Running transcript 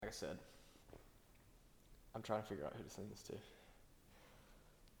I said. I'm trying to figure out who to send this to.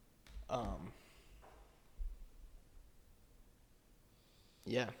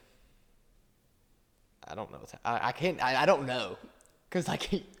 Yeah. I don't know. I can't. I don't know, cause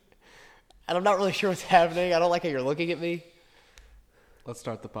I'm not really sure what's happening. I don't like how you're looking at me. Let's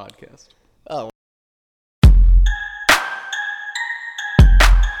start the podcast. Oh.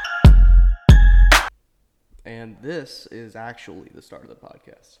 And this is actually the start of the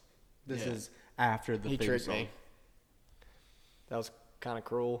podcast. This is after the He theme tricked song. me. That was kind of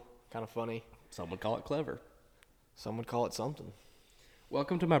cruel, kind of funny. Some would call it clever. Some would call it something.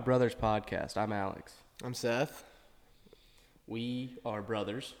 Welcome to my brother's podcast. I'm Alex. I'm Seth. We are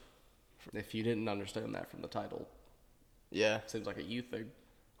brothers. If you didn't understand that from the title, Yeah. seems like a you thing.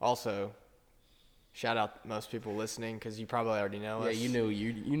 Also, shout out most people listening because you probably already know Yeah, us. you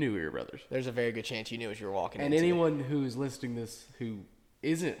knew we were brothers. There's a very good chance you knew as you were walking And into. anyone who's listening to this who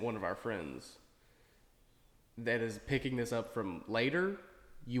isn't one of our friends that is picking this up from later,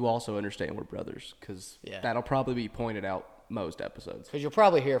 you also understand we're brothers because that'll probably be pointed out most episodes. Because you'll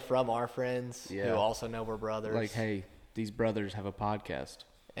probably hear from our friends Yeah. who also know we're brothers. Like, hey, these brothers have a podcast.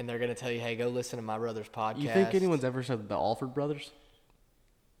 And they're going to tell you, hey, go listen to my brother's podcast. You think anyone's ever said the Alford brothers?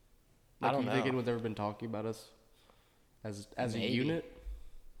 I don't you know. think anyone's ever been talking about us as a Maybe. unit?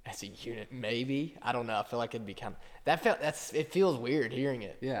 As a unit, maybe. I don't know. I feel like it'd be kind of... It feels weird hearing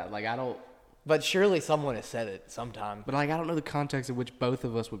it. Yeah, like I don't... But surely someone has said it sometime. But like I don't know the context in which both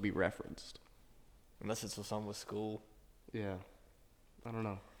of us would be referenced. Unless it's with someone with school. Yeah. I don't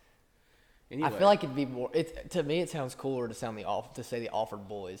know. Anyway. I feel like it'd be more... To me, it sounds cooler to say the Alford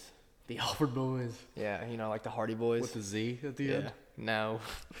Boys. The Alford boys. Yeah, like the Hardy Boys. With the Z at the end? No.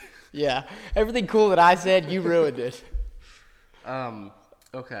 Yeah. Everything cool that I said, you ruined it.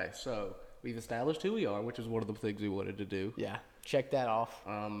 Okay, so we've established who we are, which is one of the things we wanted to do. Yeah. Check that off.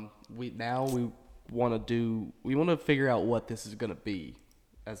 We want to figure out what this is going to be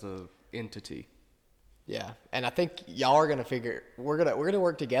as a entity. Yeah. And I think y'all are gonna figure we're gonna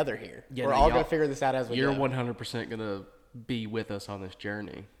work together here. Yeah, we're no, all y'all- gonna figure this out as we You're go. 100% going to be with us on this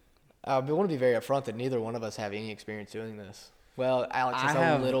journey. I want to be very upfront that neither one of us have any experience doing this. Well, Alex I has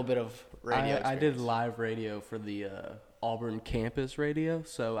have a little bit of radio I did experience. live radio for the Auburn campus radio,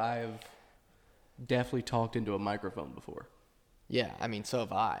 so I've definitely talked into a microphone before. Yeah, I mean, so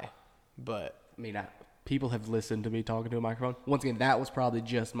have I. But I mean, people have listened to me talking to a microphone. Once again, that was probably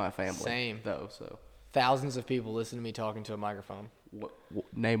just my family. Same. Though, so. thousands of people listen to me talking to a microphone.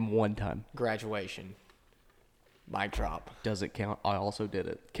 Name one time. Graduation. Mic drop. Doesn't count. I also did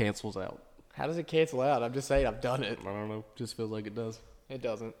it. Cancels out. How does it cancel out? I'm just saying I've done it. I don't know. Just feels like it does. It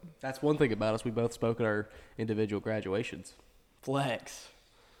doesn't. That's one thing about us. We both spoke at our individual graduations. Flex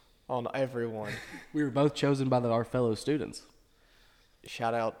on everyone. We were both chosen by our fellow students.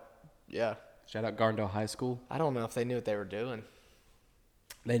 Shout out. Yeah. Shout out Garndale High School. I don't know if they knew what they were doing.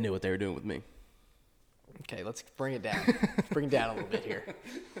 They knew what they were doing with me. Okay, let's bring it down. Let's bring it down a little bit here.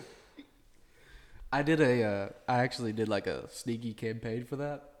 I actually did like a sneaky campaign for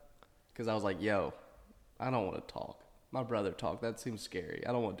that. Because I was like, yo, I don't want to talk. My brother talked. That seems scary.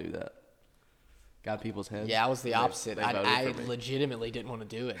 I don't want to do that. Got people's heads. Yeah, I was the opposite. They voted I for me. legitimately didn't want to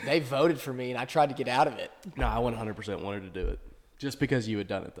do it. They voted for me, and I tried to get out of it. No, I 100% wanted to do it. Just because you had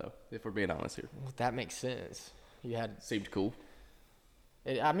done it, though, if we're being honest here. Well, that makes sense. You had... Seemed cool.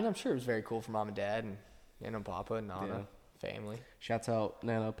 I'm sure it was very cool for Mom and Dad and Nana and Papa and Nana, family, Shouts out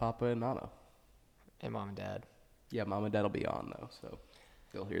Nana, Papa, and Nana. and Mom and Dad. Yeah, Mom and Dad will be on, though, so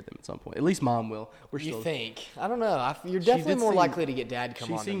they'll hear them at some point. At least Mom will. You think? I don't know. You're definitely more likely to get Dad to come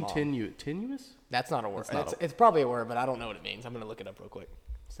She on than seemed Mom. tenuous? That's not a word. That's not It's probably a word, but I don't know what it means. I'm going to look it up real quick.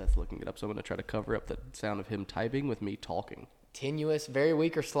 Seth's looking it up, so I'm going to try to cover up the sound of him typing with me talking. Tenuous, very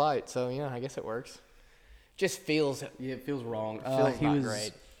weak or slight. So, I guess it works. Just feels... Yeah, it feels wrong. Feels not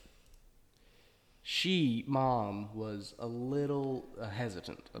great. Mom, was a little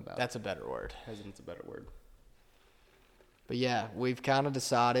hesitant about That's a better word. Hesitant's a better word. But yeah, we've kind of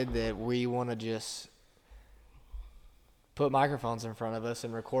decided that we want to just put microphones in front of us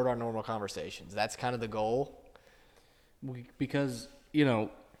and record our normal conversations. That's kind of the goal. Because,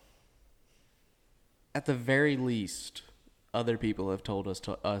 at the very least, other people have told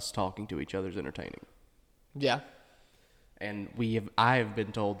us talking to each other is entertaining. Yeah. And I have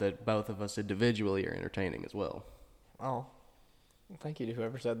been told that both of us individually are entertaining as well. Oh. Well, thank you to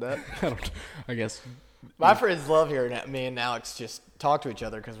whoever said that. I guess. My friends love hearing me and Alex just talk to each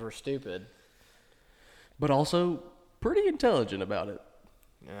other because we're stupid. But also pretty intelligent about it.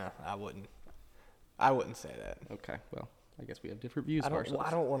 Yeah, I wouldn't say that. Okay, well, I guess we have different views I of ourselves.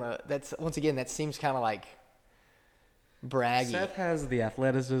 don't want to. That's once again. That seems kind of like braggy. Seth has the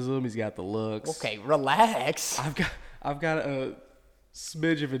athleticism. He's got the looks. Okay, relax. I've got a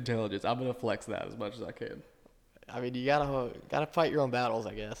smidge of intelligence. I'm gonna flex that as much as I can. I mean, you gotta fight your own battles,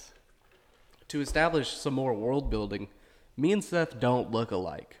 I guess. To establish some more world building, me and Seth don't look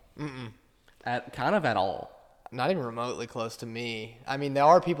alike. At all. Not even remotely close to me. I mean, there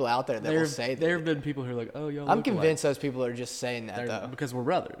are people out there that will say that. There have been people who are like, "Oh, y'all." I'm convinced those people are just saying that though, because we're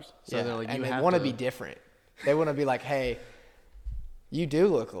brothers. So yeah, they're like, and you they have want to to be different. They want to be like, "Hey, you do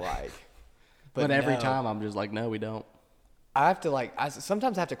look alike." But every no. time I'm just like, "No, we don't." I have to I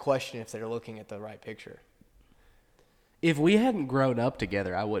sometimes have to question if they're looking at the right picture. If we hadn't grown up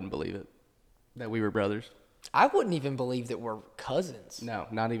together, I wouldn't believe it that we were brothers. I wouldn't even believe that we're cousins. No,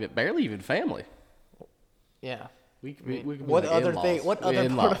 not even, barely even family. Yeah. We could be What like other in-laws. thing? What other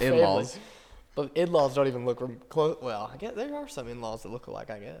part of family? In-laws. But in-laws don't even look close. Well, I guess there are some in-laws that look alike.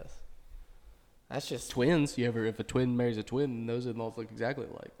 I guess that's just Twins. If a twin marries a twin, those in-laws look exactly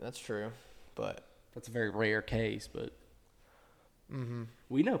alike. that's true. But That's a very rare case, but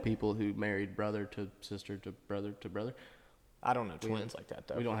we know people who married brother to sister to brother to brother. I don't know twins like that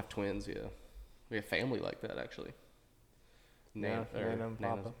though. We don't have twins, yeah. We have family like that, actually. Yeah, Nana and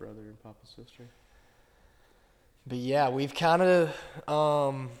Nana's Papa. brother and Papa's sister. But yeah, we've kind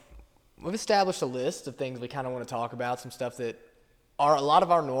of we've established a list of things we kind of want to talk about. Some stuff that are a lot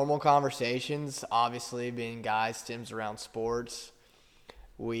of our normal conversations. Obviously, being guys stems around sports.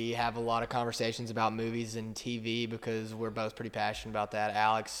 We have a lot of conversations about movies and TV because we're both pretty passionate about that.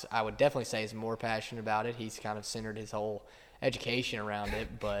 Alex, I would definitely say, is more passionate about it. He's kind of centered his whole education around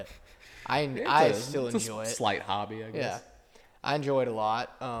it, but I still enjoy it. Slight hobby, I guess. Yeah, I enjoy it a lot.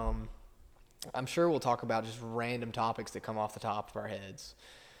 I'm sure we'll talk about just random topics that come off the top of our heads.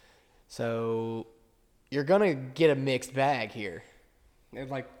 So you're gonna get a mixed bag here. And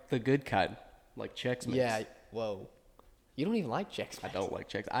like the good kind, like Chex Mix. Yeah. Whoa. You don't even like Chex Mix. I don't like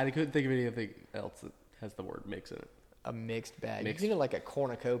Chex. I couldn't think of anything else that has the word mix in it. A mixed bag. Mixed. You need like a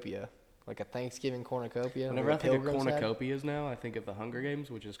cornucopia, like a Thanksgiving cornucopia. Whenever where I think of Pilgrims had. cornucopias now, I think of the Hunger Games,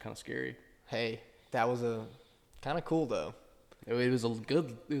 which is kind of scary. Hey, that was a kind of cool though. It was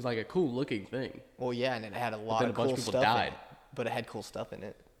it was like a cool looking thing. Well, yeah, and it had a lot then of a bunch cool of people stuff in died. it. But it had cool stuff in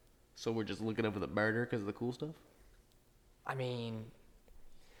it. So we're just looking over the murder because of the cool stuff? I mean,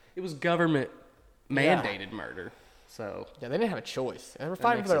 It was government mandated murder. So yeah, they didn't have a choice. They were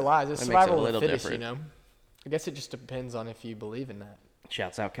fighting makes for their it- lives. It's that makes it a survival of the little fittest, different. you know. I guess it just depends on if you believe in that.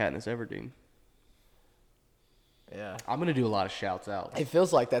 shouts out Katniss Everdeen. Yeah. I'm going to do a lot of shouts out It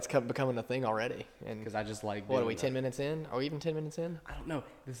feels like that's becoming a thing already. And because I just like what are doing we, that. 10 minutes in? Are we even 10 minutes in? I don't know.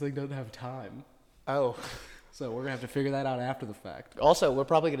 This thing doesn't have time. Oh. So we're going to have to figure that out after the fact. Also, we're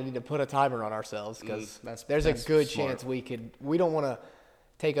probably going to need to put a timer on ourselves because there's that's a good smart. chance we don't want to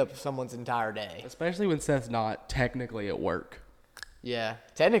take up someone's entire day. Especially when Seth's not technically at work. Yeah.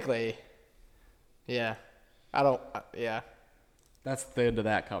 Technically, yeah. I don't, yeah. That's the end of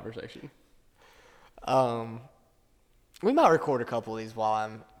that conversation. We might record a couple of these while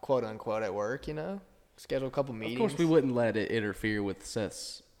I'm quote unquote at work, you know? Schedule a couple meetings. Of course, we wouldn't let it interfere with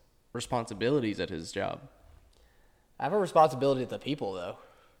Seth's responsibilities at his job. I have a responsibility to the people, though.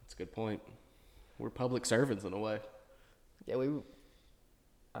 That's a good point. We're public servants in a way. Yeah,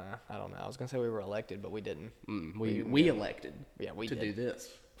 I don't know. I was gonna say we were elected, but we didn't. We elected we to did. do this.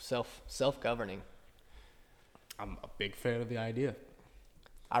 Self-governing. I'm a big fan of the idea.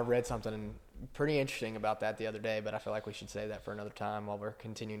 I read something pretty interesting about that the other day, but I feel like we should save that for another time while we're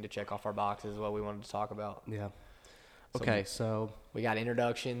continuing to check off our boxes what we wanted to talk about. Yeah. Okay, so We got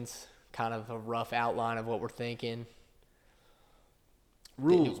introductions, kind of a rough outline of what we're thinking.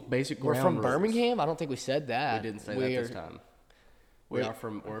 rules, basic We're ground from rules. Birmingham. I don't think we said that. We didn't say that this time. We're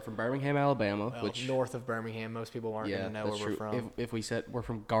from Birmingham, Alabama, Well, which north of Birmingham. Most people aren't going to know that's where we're true. from. If we said we're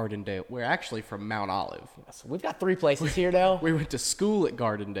from Gardendale, we're actually from Mount Olive. So we've got 3 places here now, We went to school at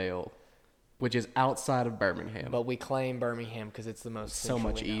Gardendale, which is outside of Birmingham. but we claim Birmingham because it's the most So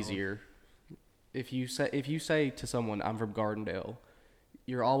much centrally known. easier. If you say to someone, "I'm from Gardendale,"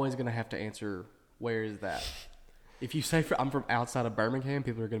 you're always going to have to answer, "Where is that?" If you say I'm from outside of Birmingham,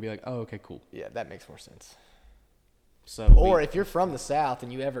 people are going to be like, "Oh, okay, cool." Yeah, that makes more sense. So Or if you're from the South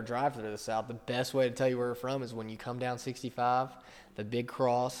and you ever drive through the South, the best way to tell you where you're from is when you come down 65, the big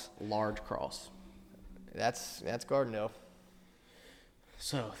cross. large cross. That's Gardendale.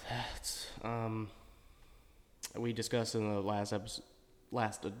 So that's we discussed in the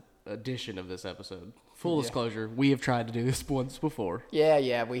last edition of this episode. Full disclosure, we have tried to do this once before.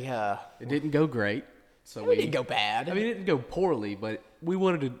 Yeah, we It didn't go great. So we didn't go bad. I mean, it didn't go poorly, but we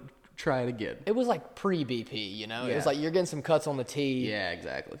wanted to try it again. It was like pre-BP, you know? It Yeah. was like you're getting some cuts on the tee. Yeah,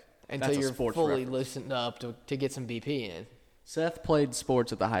 exactly. until you're fully loosened up to get some BP in. Seth played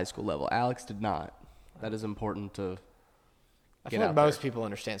sports at the high school level. Alex did not. That is important to I feel like most people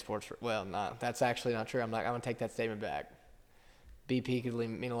understand sports. Well, no, that's actually not true. I'm going to take that statement back. BP could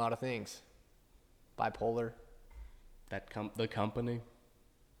mean a lot of things. Bipolar. The company.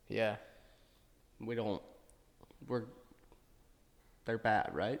 Yeah. They're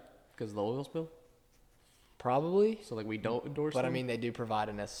bad, right? Because of the oil spill? Probably. So, we don't endorse them? But, I mean, they do provide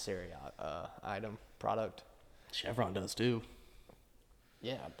a necessary product. Chevron does, too.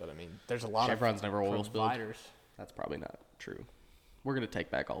 Yeah, but, I mean, there's a lot Chevron's of never oil providers. Spilled. That's probably not true. We're going to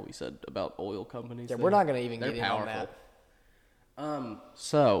take back all we said about oil companies. Yeah, we're not going to even get in on that.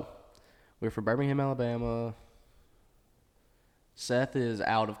 So, we're from Birmingham, Alabama. Seth is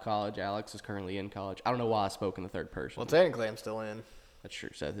out of college. Alex is currently in college. I don't know why I spoke in the third person. Well, technically, I'm still in. That's true.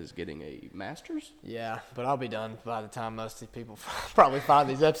 Seth is getting a master's? Yeah, but I'll be done by the time most of these people probably find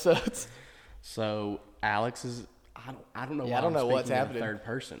these episodes. So, Alex is... I don't know why I don't know what's happening in third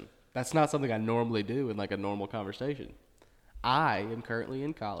person. That's not something I normally do in, a normal conversation. I am currently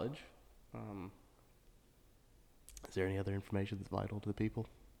in college. Is there any other information that's vital to the people?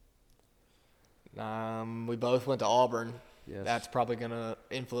 We both went to Auburn. Yes. That's probably going to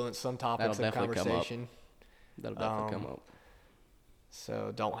influence some topics of conversation. That'll definitely come up.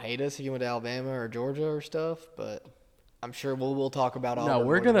 So don't hate us if you went to Alabama or Georgia or stuff, but I'm sure we'll talk about Auburn. No,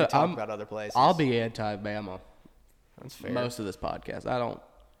 we're going to talk about other places. I'll be anti-Bama. That's fair. Most of this podcast. I don't,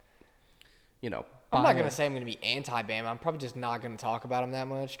 I'm not going to say I'm going to be anti-Bama. I'm probably just not going to talk about them that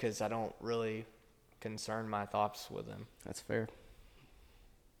much because I don't really concern my thoughts with them. That's fair.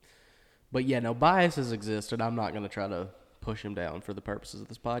 But yeah, no, biases exist, and I'm not going to try to push him down for the purposes of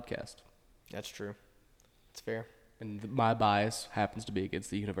this podcast. That's true. It's fair. And my bias happens to be against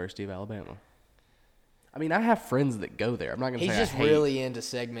the University of Alabama. I mean, I have friends that go there. I'm not going to say He's just really into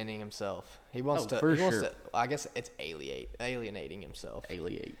segmenting himself. He wants to. For he wants sure. to. I guess it's alienating himself.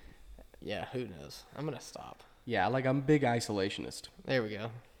 Alienate. Yeah, who knows? I'm gonna stop. Yeah, I'm a big isolationist. There we go.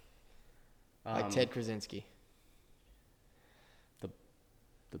 Like Ted Krasinski.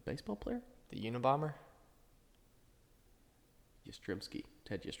 The baseball player? The Unabomber? Yastrzemski.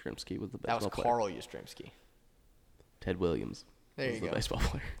 Ted Yastrzemski was the baseball player. That was Carl Yastrzemski. Ted Williams was the baseball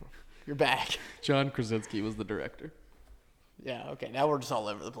player. You're back. John Krasinski was the director. Yeah, okay. Now we're just all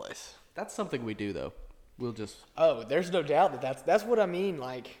over the place. That's something we do, though. We'll just... Oh, there's no doubt that's what I mean.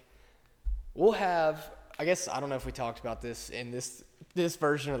 We'll have... I guess, I don't know if we talked about this in this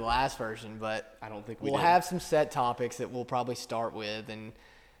version or the last version, but... I don't think we'll have some set topics that we'll probably start with, and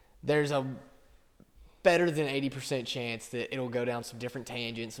there's a better than 80% chance that it'll go down some different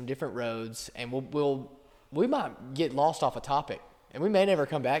tangents, some different roads, and we might get lost off a topic, and we may never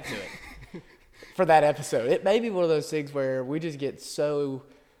come back to it for that episode. It may be one of those things where we just get so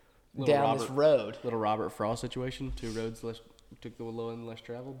this road. Little Robert Frost situation. 2 roads took the low and less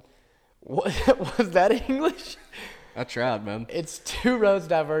traveled. What was that English? I tried, man. It's 2 roads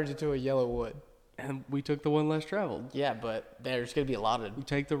diverge into a yellow wood. And we took the one less traveled. Yeah, but there's going to be a lot of... You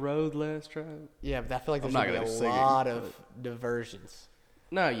take the road less traveled? Yeah, but I feel like there's going to be a lot of diversions.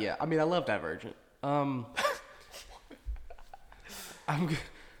 No, yeah. I mean, I love Divergent.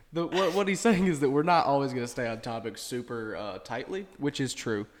 What he's saying is that we're not always going to stay on topic super tightly, which is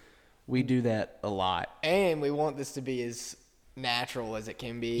true. We do that a lot. And we want this to be as natural as it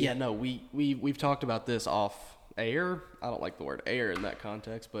can be. Yeah, no, we've talked about this off air. I don't like the word air in that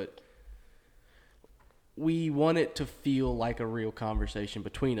context, but we want it to feel like a real conversation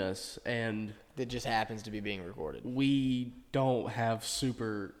between us, and that just happens to be being recorded. We don't have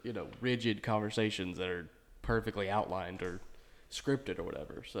super, rigid conversations that are perfectly outlined or scripted or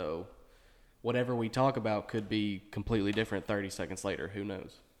whatever. So whatever we talk about could be completely different 30 seconds later. Who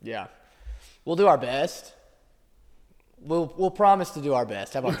knows? Yeah. We'll do our best. We'll promise to do our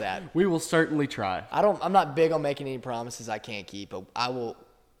best. How about that? We will certainly try. I'm not big on making any promises I can't keep, but I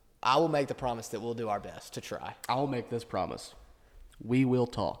will make the promise that we'll do our best to try. I'll make this promise. We will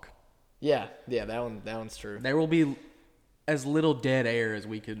talk. Yeah, that one's true. There will be as little dead air as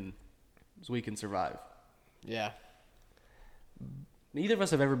we can survive. Yeah. Neither of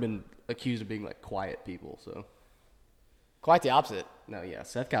us have ever been accused of being quiet people, so. Quite the opposite. No, yeah.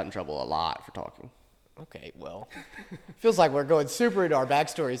 Seth got in trouble a lot for talking. Okay, well, feels like we're going super into our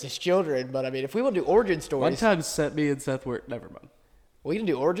backstories as children, but I mean, if we want to do origin stories. One time, me and Seth were, never mind. We can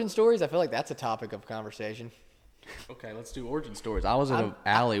do origin stories. I feel like that's a topic of conversation. Okay, let's do origin stories. I was in an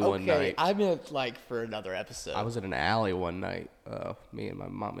alley one night. I meant for another episode. I was in an alley one night. Me and my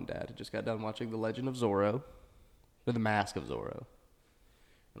mom and dad had just got done watching The Legend of Zorro, or The Mask of Zorro.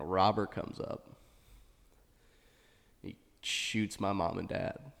 And a robber comes up. He shoots my mom and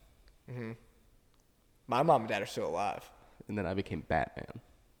dad. Mm-hmm. My mom and dad are still alive. And then I became Batman.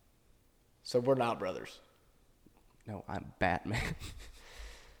 So we're not brothers. No, I'm Batman.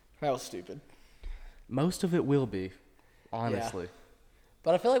 That was stupid. Most of it will be, honestly. Yeah.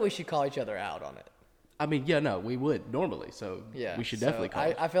 But I feel like we should call each other out on it. I mean, yeah, no, we would normally, so yeah, we should definitely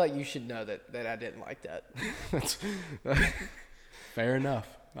call I feel like you should know that I didn't like that. That's fair enough.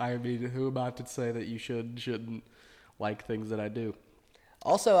 I mean, who am I to say that you shouldn't like things that I do?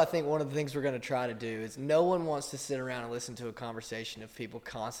 Also, I think one of the things we're going to try to do is no one wants to sit around and listen to a conversation of people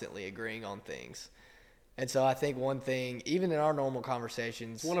constantly agreeing on things. And so I think one thing, even in our normal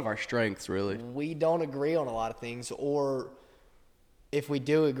conversations, it's one of our strengths, really. We don't agree on a lot of things, or if we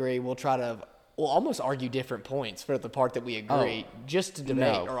do agree, we'll almost argue different points for the part that we agree, just to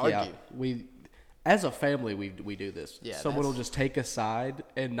debate or argue. Yeah. As a family, we do this. Yeah, someone will just take a side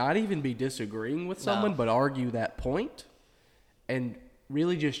and not even be disagreeing with someone, but argue that point and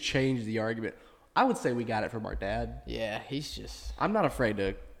really just change the argument. I would say we got it from our dad. Yeah, I'm not afraid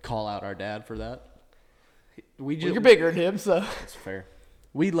to call out our dad for that. You're bigger than him, so. That's fair.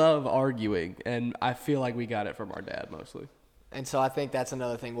 We love arguing, and I feel like we got it from our dad mostly. And so I think that's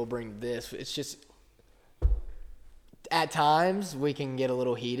another thing we'll bring to this. It's just, at times, we can get a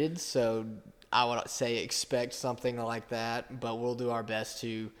little heated, so I would say expect something like that, but we'll do our best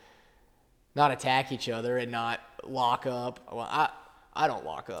to not attack each other and not lock up. Well, I don't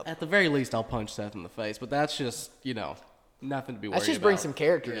lock up. At the very least, I'll punch Seth in the face, but that's just, nothing to be worried about. Let's just bring some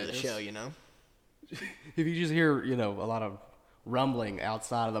character to the show, If you just hear, a lot of rumbling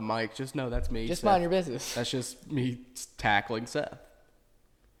outside of the mic, just know that's me. Just Seth. mind your business. That's just me tackling Seth.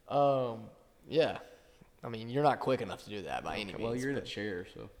 Yeah. I mean, you're not quick enough to do that by any means. Well, you're in a chair,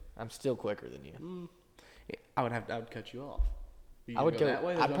 so I'm still quicker than you. I would cut you off.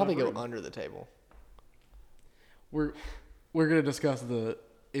 I'd probably go under the table. We're gonna discuss the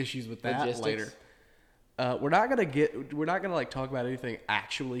issues with that Logistics. later. We're not gonna like talk about anything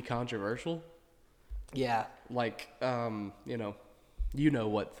actually controversial. Yeah. Like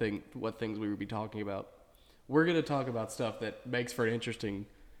what things we would be talking about. We're gonna talk about stuff that makes for an interesting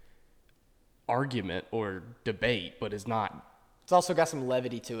argument or debate, but is not. It's also got some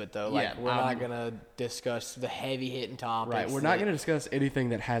levity to it, though. Like, Yeah, we're not going to discuss the heavy-hitting topics. Right, we're not going to discuss anything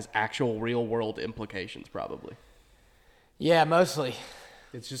that has actual real-world implications, probably. Yeah, mostly.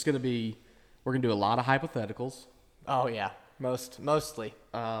 It's just going to be, we're going to do a lot of hypotheticals. Oh, yeah, mostly.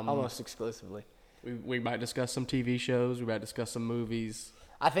 Almost exclusively. We might discuss some TV shows. We might discuss some movies.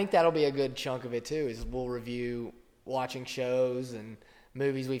 I think that'll be a good chunk of it, too, is we'll review watching shows and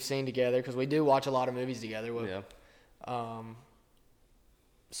movies we've seen together, because we do watch a lot of movies together. Yeah.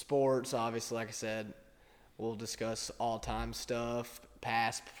 Sports, obviously, like I said, we'll discuss all-time stuff,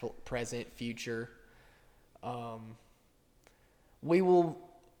 past, present, future. We will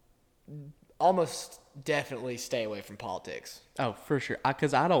almost definitely stay away from politics. Oh, for sure.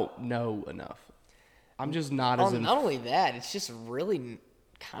 Because I don't know enough. I'm just not as... Not only that, it's just really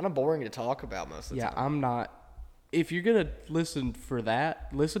kind of boring to talk about most of the time. Yeah, I'm not... If you're going to listen for that,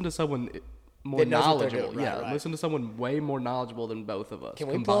 listen to someone... more knowledgeable. Right. Listen to someone way more knowledgeable than both of us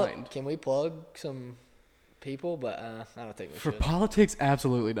combined. Can we plug some people? But I don't think we should. For politics,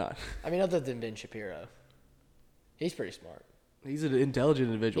 absolutely not. I mean, other than Ben Shapiro. He's pretty smart. He's an intelligent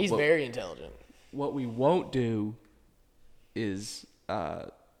individual. He's very intelligent. What we won't do is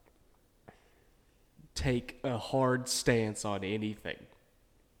take a hard stance on anything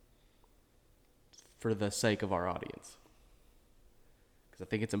for the sake of our audience. I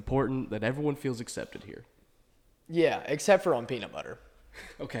think it's important that everyone feels accepted here. Yeah, except for on peanut butter.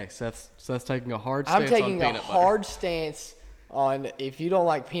 Okay, Seth's taking a hard stance on peanut butter. I'm taking a hard stance on if you don't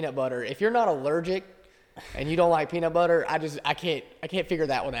like peanut butter. If you're not allergic and you don't like peanut butter, I can't figure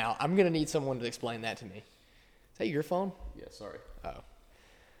that one out. I'm gonna need someone to explain that to me. Is that your phone? Yeah, sorry. Oh.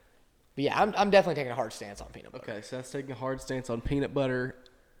 But yeah, I'm definitely taking a hard stance on peanut butter. Okay, Seth's taking a hard stance on peanut butter.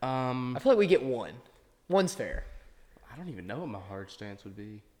 I feel like we get one. One's fair. I don't even know what my hard stance would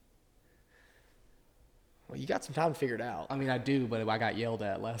be. Well, you got some time to figure it out. I mean, I do, but I got yelled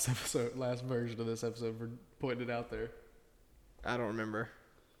at last version of this episode for pointing it out there. I don't remember.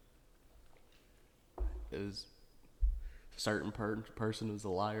 It was a certain person was a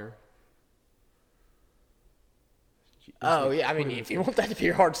liar. Oh, yeah. I mean, if you want that to be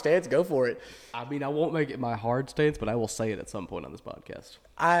your hard stance, go for it. I mean, I won't make it my hard stance, but I will say it at some point on this podcast.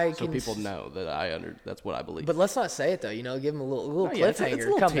 So people know that that's what I believe. But let's not say it, though. Give them a little cliffhanger. It's a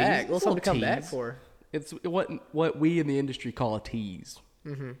little come tease. back. A little something to come tease. back for. It's what we in the industry call a tease.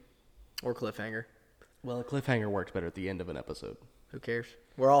 Mm-hmm. Or cliffhanger. Well, a cliffhanger works better at the end of an episode. Who cares?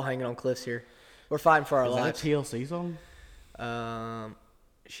 We're all hanging on cliffs here. We're fighting for our lives. Is that a TLC song?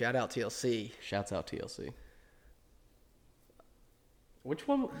 Shout out TLC. Shouts out TLC. Which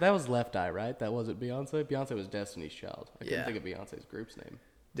one? That was Left Eye, right? That wasn't Beyonce. Beyonce was Destiny's Child. I couldn't think of Beyonce's group's name.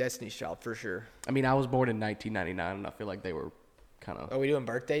 Destiny's Child for sure. I mean, I was born in 1999, and I feel like they were kind of. Are we doing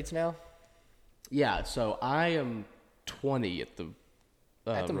birth dates now? Yeah. So I am 20 at the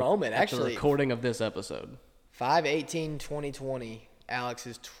moment. Actually, the recording of this episode. 5/18/2020. Alex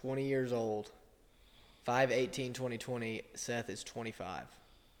is 20 years old. 5/18/2020. Seth is 25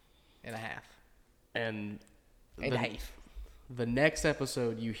 and a half. And a half. The next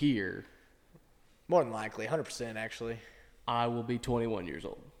episode you hear, more than likely, 100% actually, I will be 21 years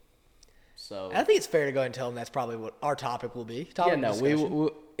old. So I think it's fair to go ahead and tell them that's probably what our topic will be.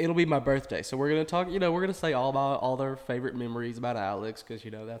 It'll be my birthday, so we're gonna talk. We're gonna say all about all their favorite memories about Alex, because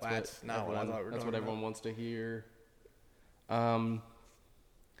that's what everyone wants to hear.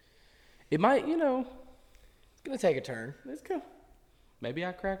 It might, it's gonna take a turn. Let's go. Maybe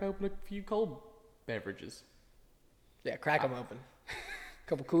I crack open a few cold beverages. Yeah, crack them open.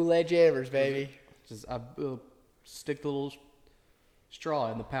 Couple Kool-Aid Jammers, baby. I stick the little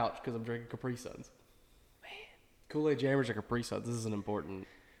straw in the pouch because I'm drinking Capri Suns. Man, Kool-Aid Jammers or Capri Suns? This is an important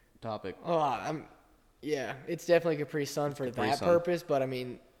topic. Oh, it's definitely Capri Sun for that purpose, but I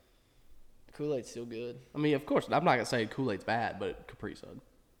mean, Kool-Aid's still good. I mean, of course, I'm not gonna say Kool-Aid's bad, but Capri Sun.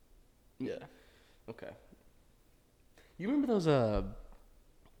 Yeah. Okay. You remember those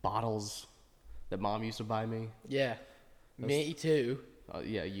bottles that Mom used to buy me? Yeah. Me too.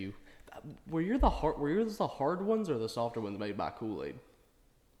 Yeah, you. Were yours the hard ones or the softer ones made by Kool-Aid?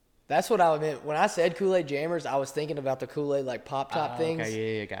 That's what I meant. When I said Kool-Aid Jammers, I was thinking about the Kool-Aid like pop top things.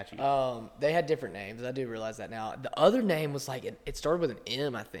 Okay, yeah, got you. They had different names. I do realize that now. The other name was like it started with an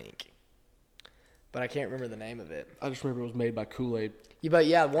M, I think, but I can't remember the name of it. I just remember it was made by Kool-Aid. Yeah, but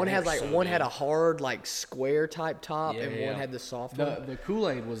yeah, one had a hard like square type top, and one had the soft one. The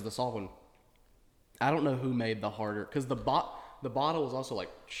Kool-Aid was the soft one. I don't know who made the harder, because the bottle was also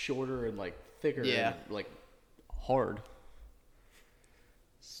like shorter and like thicker and like hard.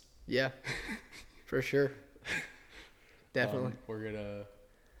 Yeah, for sure. Definitely.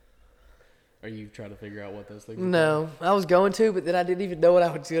 Are you trying to figure out what those things are? No, I was going to, but then I didn't even know what I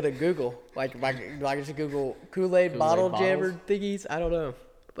was going to Google. Like I just Google Kool-Aid bottle jammer thingies. I don't know.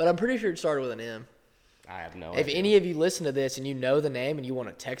 But I'm pretty sure it started with an M. I have no idea. If any of you listen to this and you know the name and you want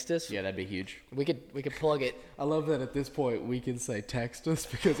to text us, yeah, that'd be huge. We could plug it. I love that at this point we can say text us,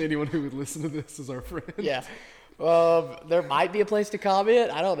 because anyone who would listen to this is our friend. Yeah. There might be a place to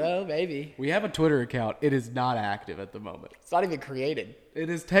comment. I don't know. Maybe. We have a Twitter account. It is not active at the moment. It's not even created. It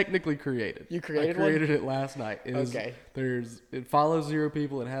is technically created. You created one? I created it last night. Okay. It follows 0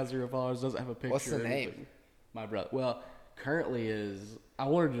 people. It has 0 followers. Doesn't have a picture. What's the name? My brother. Well, currently is. I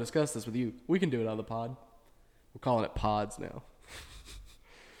wanted to discuss this with you. We can do it on the pod. We're calling it pods now.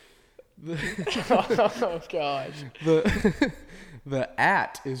 Oh gosh. The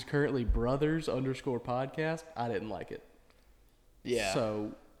 @ is currently brothers_podcast. I didn't like it. Yeah.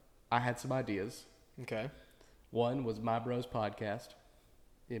 So I had some ideas. Okay. One was My Bros Podcast.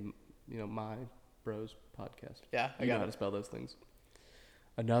 My Bros Podcast. Yeah, I know how to spell those things.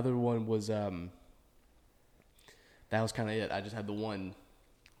 Another one was that was kind of it. I just had the one.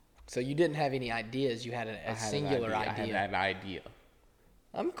 So you didn't have any ideas. You had a singular idea. I had an idea.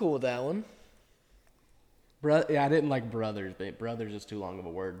 I'm cool with that one. I didn't like brothers, but brothers is too long of a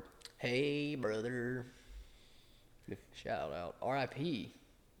word. Hey, brother. Shout out. R.I.P.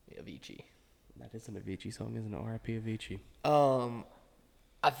 Avicii. That is an Avicii song, isn't it? R.I.P. Avicii.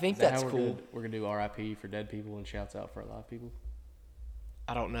 I think that's cool. We're going to do R.I.P. for dead people and shouts out for alive people?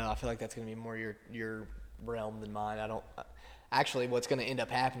 I don't know. I feel like that's going to be more your realm than mine. Actually, what's going to end up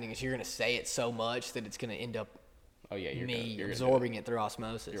happening is you're going to say it so much that it's going to end up you're absorbing it through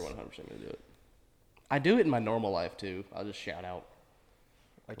osmosis. You're 100% going to do it. I do it in my normal life, too. I'll just shout out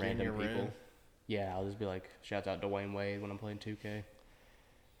random people. Room? Yeah, I'll just be like, shouts out Dwayne Wade when I'm playing 2K.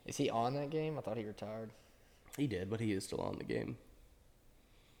 Is he on that game? I thought he retired. He did, but he is still on the game.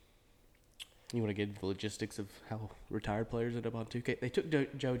 You want to get into the logistics of how retired players end up on 2K? They took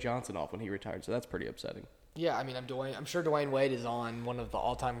Joe Johnson off when he retired, so that's pretty upsetting. Yeah, I mean, I'm sure Dwayne Wade is on one of the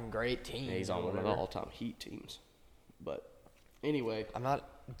all-time great teams. Yeah, he's on one of the all-time Heat teams. But anyway, I'm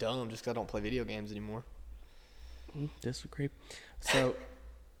not dumb just because I don't play video games anymore. Disagree.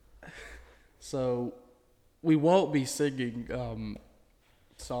 So we won't be singing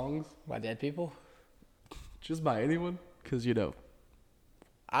songs by dead people, just by anyone, because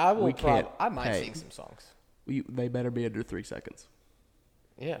I will. I might sing some songs. They better be under 3 seconds.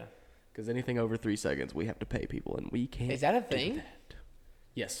 Yeah. Because anything over 3 seconds, we have to pay people, and we can't. Is that a thing?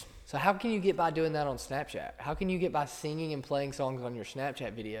 Yes. So how can you get by doing that on Snapchat? How can you get by singing and playing songs on your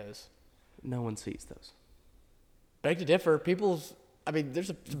Snapchat videos? No one sees those. Beg to differ. There's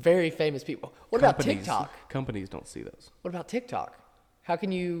a very famous people. What about TikTok? Companies don't see those. What about TikTok? How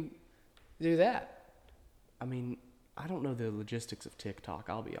can you do that? I mean, I don't know the logistics of TikTok,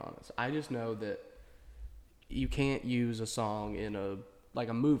 I'll be honest. I just know that you can't use a song in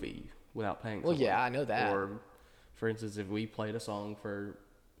a movie without paying someone. Well, yeah, I know that. Or, for instance, if we played a song for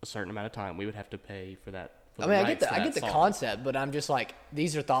a certain amount of time, we would have to pay for that. I get the concept, but I'm just like,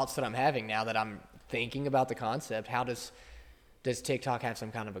 these are thoughts that I'm having now that I'm thinking about the concept. How does TikTok have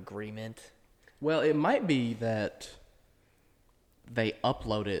some kind of agreement? Well, it might be that they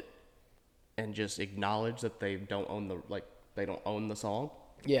upload it and just acknowledge that they don't own the song.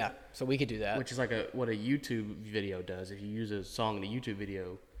 Yeah, so we could do that. Which is like what a YouTube video does. If you use a song in a YouTube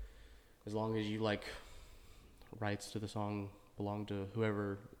video, as long as you rights to the song belong to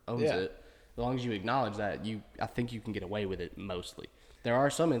whoever owns it, as long as you acknowledge that, I think you can get away with it mostly. There are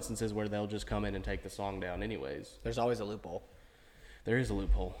some instances where they'll just come in and take the song down anyways. There's always a loophole. There is a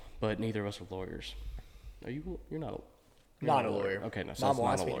loophole, but neither of us are lawyers. You're not a lawyer. Okay, no. So Mom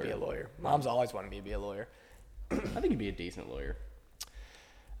wants me to be a lawyer. Mom's always wanted me to be a lawyer. I think you'd be a decent lawyer.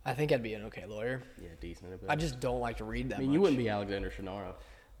 I think I'd be an okay lawyer. Yeah, decent. I just don't like to read that much. You wouldn't be Alexander Shannara.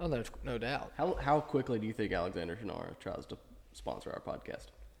 Oh, no doubt. How quickly do you think Alexander Shannara tries to sponsor our podcast?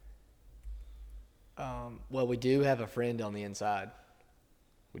 Well, we do have a friend on the inside.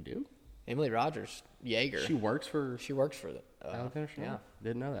 We do? Emily Rogers, Yeager. She works for the Alexander Shannara? Yeah.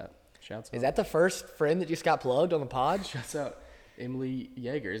 Didn't know that. Shouts out. Is that the first friend that just got plugged on the pod? Shouts out Emily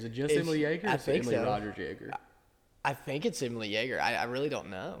Yeager. Is it just Emily Yeager? I think Emily so. Rogers Yeager? I think it's Emily Yeager. I really don't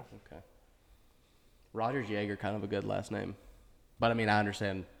know. Okay. Rogers Yeager, kind of a good last name. But, I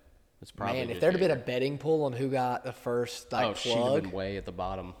understand it's probably Man, if there'd have been a betting pool on who got the first plug, she'd have been way at the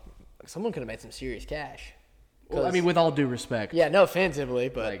bottom. Someone could have made some serious cash. Well, with all due respect. Yeah, no offense, Emily,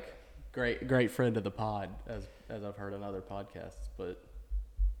 but great friend of the pod, as I've heard on other podcasts, but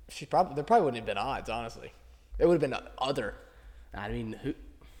there probably wouldn't have been odds, honestly. It would have been other. I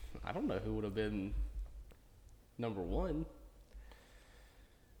don't know who would have been number one.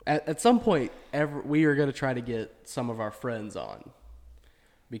 At some point, we are going to try to get some of our friends on,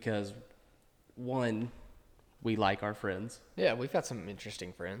 because one, we like our friends. Yeah, we've got some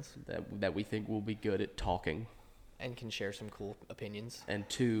interesting friends that we think will be good at talking and can share some cool opinions. And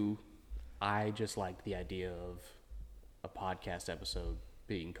two, I just like the idea of a podcast episode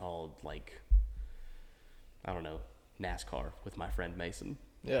being called, I don't know, NASCAR with my friend Mason.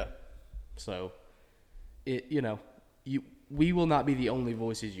 Yeah. So, we will not be the only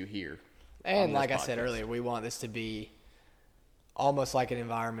voices you hear. And like I said earlier, we want this to be almost like an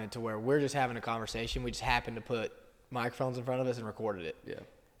environment to where we're just having a conversation. We just happen to put microphones in front of us and recorded it. Yeah.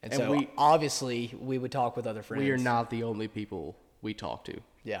 And so obviously we would talk with other friends. We are not the only people we talk to.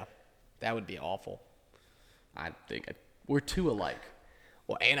 Yeah. That would be awful. I think we're too alike.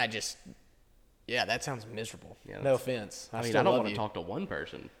 Well, and that sounds miserable. Yeah, no offense. I don't want to talk to one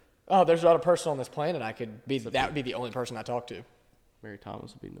person. Oh, there's not a person on this planet that would be the only person I talk to. Mary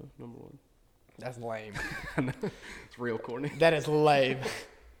Thomas would be number one. That's lame. It's real corny. That is lame.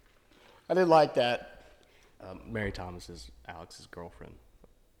 I didn't like that. Mary Thomas is Alex's girlfriend.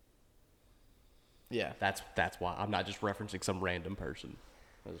 Yeah. That's why. I'm not just referencing some random person.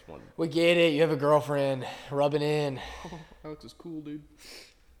 I just wanted. We get it. You have a girlfriend. Rub it in. Oh, Alex is cool, dude.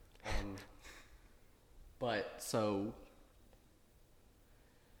 But, so,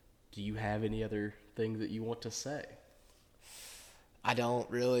 do you have any other things that you want to say? I don't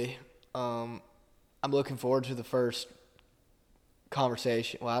really. I'm looking forward to the first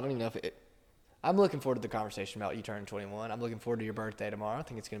conversation. Well, I don't even know if I'm looking forward to the conversation about you turning 21. I'm looking forward to your birthday tomorrow. I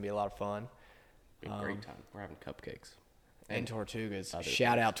think it's going to be a lot of fun. Be a great time. We're having cupcakes. And Tortugas.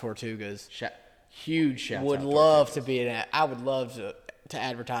 Shout out Tortugas. Huge shout out. Would love to be I would love to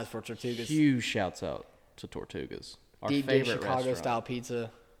advertise for Tortugas. Huge shouts out to Tortugas. Our Deep favorite dish Chicago restaurant. style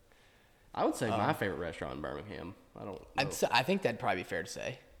pizza. I would say my favorite restaurant in Birmingham. I don't know. I think that'd probably be fair to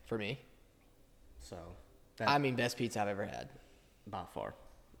say for me. So, best pizza I've ever had. By far.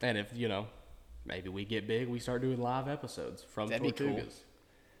 And if, maybe we get big, we start doing live episodes from Tortugas. Be cool.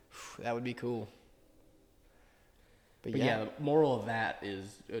 That would be cool. But yeah, the moral of that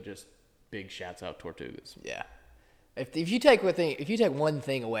is just big shouts out Tortugas. Yeah. If you take one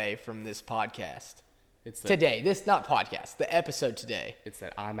thing away from this podcast, it's today, not podcast, the episode today. It's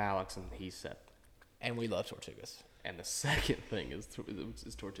that I'm Alex and he's Seth. And we love Tortugas. And the second thing is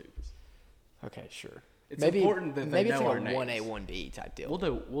Tortugas. Okay, sure. It's important that they know our names. Maybe it's like a 1A, 1B type deal.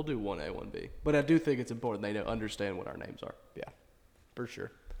 We'll do 1A, 1B. But I do think it's important they understand what our names are. Yeah. For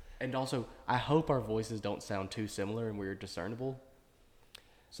sure. And also, I hope our voices don't sound too similar and we're discernible.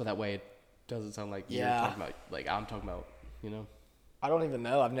 So that way it doesn't sound like you're talking about, like I'm talking about, you know? I don't even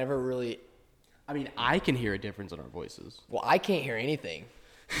know. I've never really... I mean, I can hear a difference in our voices. Well, I can't hear anything.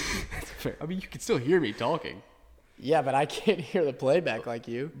 That's fair. I mean, you can still hear me talking. Yeah, but I can't hear the playback like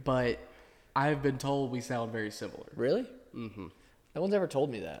you. But I've been told we sound very similar. Really? Mm-hmm. No one's ever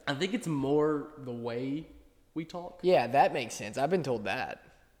told me that. I think it's more the way we talk. Yeah, that makes sense. I've been told that.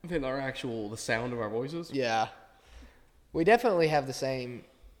 Than the sound of our voices. Yeah. We definitely have the same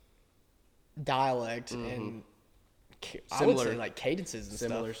dialect and I would say like cadences and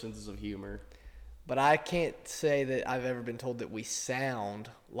similar stuff. senses of humor. But I can't say that I've ever been told that we sound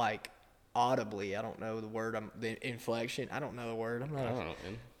like audibly. I don't know the word. The inflection. I don't know the word. I'm not. I don't know,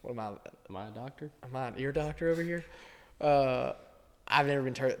 man. What am I? Am I a doctor? Am I an ear doctor over here? I've never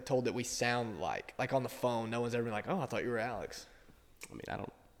been told that we sound like on the phone. No one's ever been like, "Oh, I thought you were Alex." I mean,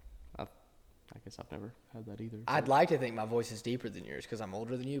 I guess I've never had that either. So. I'd like to think my voice is deeper than yours because I'm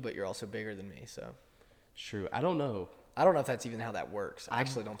older than you, but you're also bigger than me. So. True. I don't know. I don't know if that's even how that works. I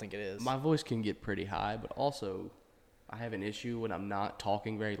actually don't think it is. My voice can get pretty high, but also I have an issue when I'm not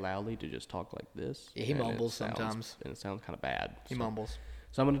talking very loudly to just talk like this. Yeah, he mumbles sometimes. And it sounds kind of bad. He mumbles.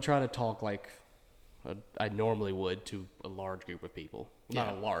 So I'm going to try to talk like I normally would to a large group of people. Yeah.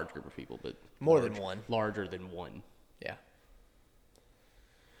 Not a large group of people, but more than one. Larger than one. Yeah.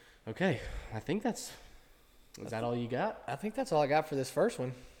 Okay. I think is that all you got? I think that's all I got for this first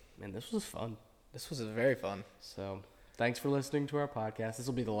one. Man, this was fun. This was very fun. So, thanks for listening to our podcast. This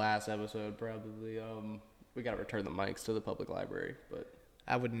will be the last episode, probably. We got to return the mics to the public library, but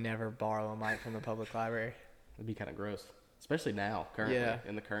I would never borrow a mic from the public library. It'd be kind of gross, especially now, currently,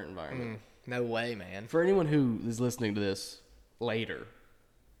 in the current environment. No way, man. For anyone who is listening to this later.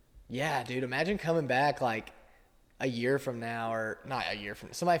 Yeah, dude, imagine coming back like a year from now, or not a year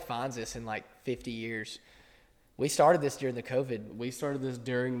from somebody finds this in like 50 years. We started this during the COVID. We started this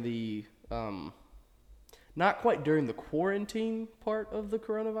during the not quite during the quarantine part of the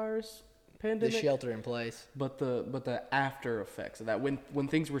coronavirus pandemic. The shelter in place. But the after effects of that, when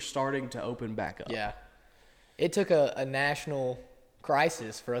things were starting to open back up. Yeah. It took a national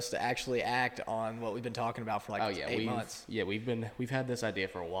crisis for us to actually act on what we've been talking about for like 8 months. Yeah, we've had this idea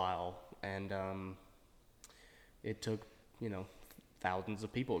for a while, and it took, thousands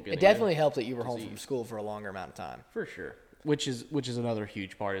of people getting it. Definitely helped that you were home from school for a longer amount of time. For sure. Which is another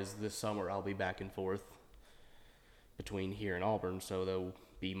huge part is this summer I'll be back and forth between here and Auburn, so there'll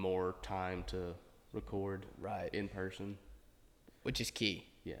be more time to record in person. Which is key.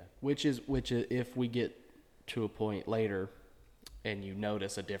 Yeah. Which is if we get to a point later and you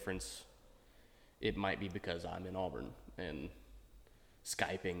notice a difference, it might be because I'm in Auburn and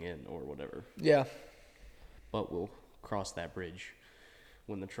Skyping in or whatever. Yeah. But we'll cross that bridge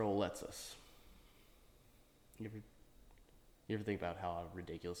when the troll lets us. You ever think about how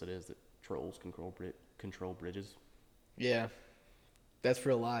ridiculous it is that trolls control bridges? Yeah. That's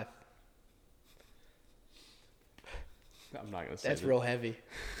real life. I'm not going to say that's real heavy.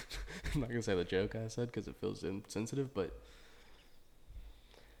 I'm not going to say the joke I said because it feels insensitive, but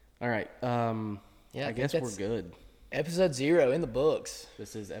all right. I guess we're good. Episode 0 in the books.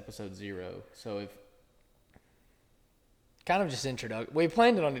 This is episode 0. So if kind of just introduction. We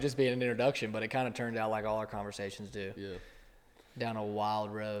planned it on it just being an introduction, but it kind of turned out like all our conversations do. Yeah. Down a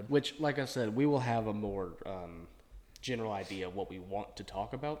wild road. Which, like I said, we will have a more general idea of what we want to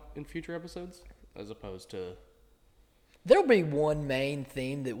talk about in future episodes, as opposed to... There'll be one main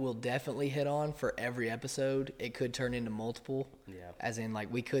theme that we'll definitely hit on for every episode. It could turn into multiple. Yeah. As in,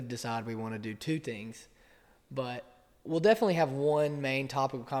 like, we could decide we want to do 2 things. But we'll definitely have one main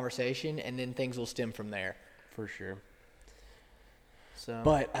topic of conversation, and then things will stem from there. For sure. So.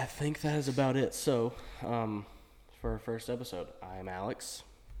 But I think that is about it. So, for our first episode, I am Alex.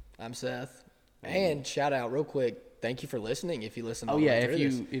 I'm Seth. And shout out real quick, thank you for listening. If you listen,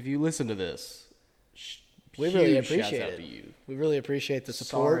 if you listen to this, we really appreciate shouts out it. To you. We really appreciate the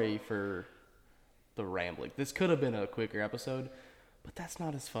support. Sorry for the rambling. This could have been a quicker episode, but that's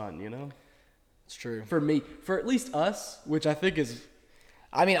not as fun, It's true for me, for at least us, which I think is.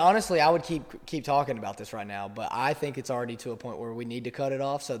 I mean, honestly, I would keep talking about this right now, but I think it's already to a point where we need to cut it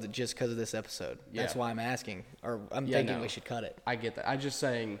off. So that just because of this episode, that's why I'm asking, or I'm thinking we should cut it. I get that. I'm just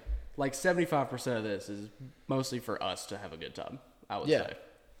saying, like 75% of this is mostly for us to have a good time. I would say,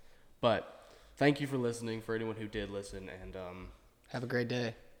 but thank you for listening. For anyone who did listen, and have a great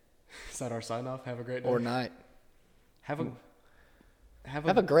day. Is that our sign off? Have a great day or night. Have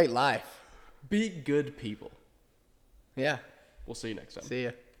a great life. Be good people. Yeah. We'll see you next time. See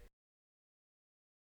ya.